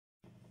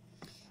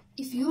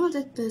if you are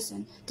that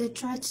person that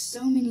tried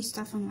so many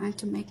stuff online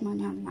to make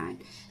money online,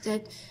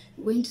 that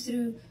went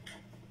through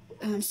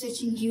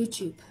searching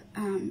YouTube,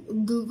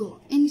 Google,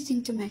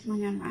 anything to make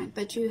money online,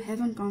 but you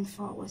haven't gone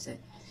far with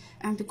it,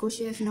 because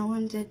you have no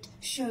one that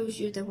shows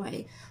you the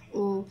way,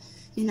 or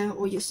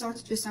or you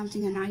started with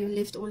something and now you're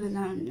left all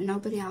alone,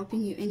 nobody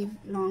helping you any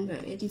longer,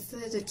 any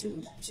further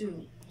to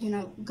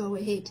go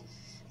ahead,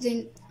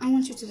 then I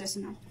want you to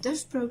listen up.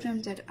 This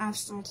program that I've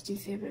started in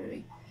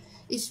February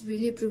is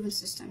really a proven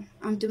system.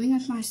 I'm doing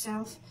it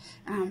myself.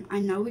 I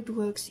know it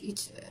works.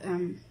 It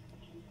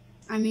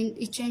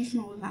changed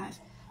my whole life.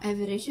 I have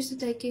a registered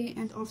daycare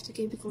and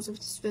aftercare because of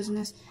this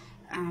business.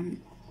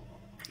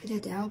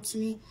 That helps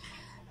me.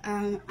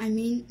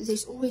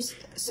 There's always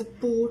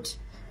support,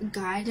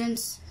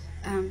 guidance.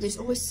 There's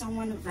always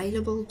someone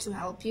available to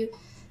help you.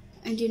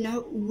 And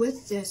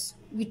with this,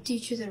 we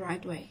teach you the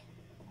right way.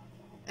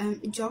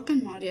 Jock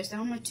and Marius, they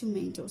are my two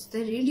mentors.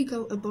 They really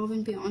go above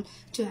and beyond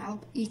to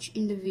help each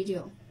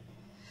individual.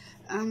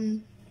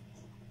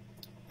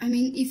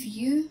 If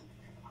you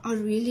are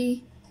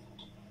really,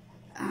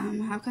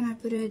 how can I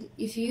put it?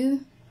 If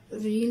you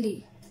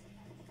really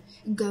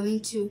going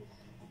to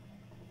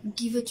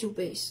give it your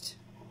best,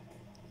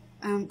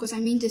 because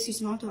this is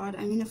not hard. A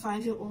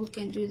 5-year-old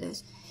can do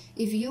this.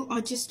 If you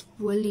are just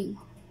willing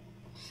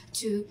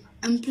to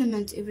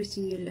implement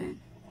everything you learn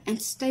and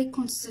stay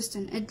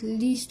consistent, at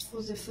least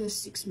for the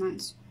first 6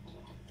 months,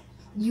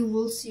 you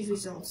will see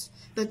results.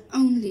 But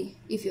only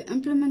if you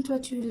implement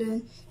what you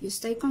learn, you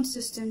stay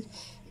consistent,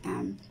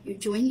 you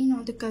join in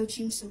on the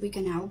coaching so we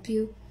can help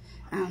you.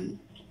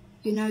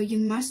 You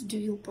must do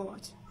your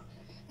part.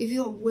 If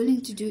you are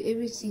willing to do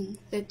everything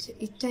that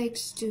it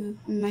takes to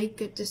make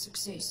it a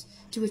success,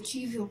 to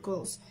achieve your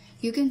goals,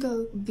 you can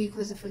go big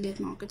with affiliate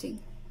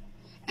marketing.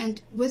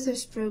 And with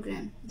this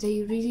program,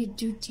 they really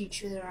do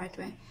teach you the right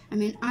way.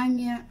 I'm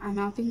here, I'm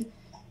helping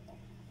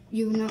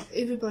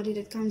everybody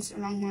that comes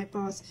along my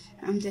path,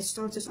 that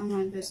starts this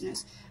online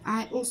business.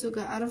 I also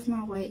go out of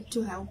my way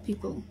to help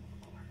people.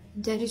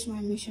 That is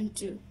my mission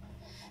too.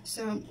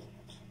 So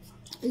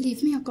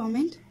leave me a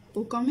comment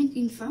or comment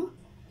info,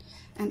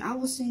 and I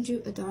will send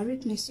you a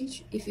direct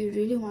message if you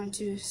really want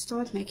to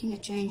start making a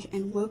change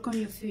and work on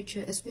your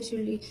future,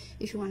 especially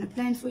if you want to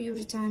plan for your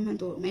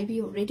retirement, or maybe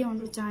you're already on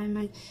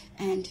retirement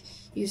and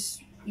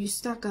you're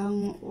stuck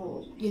home,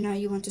 or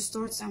you want to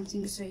start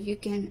something so you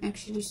can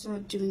actually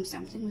start doing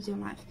something with your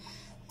life.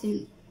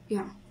 Then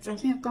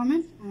drop me a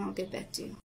comment and I'll get back to you.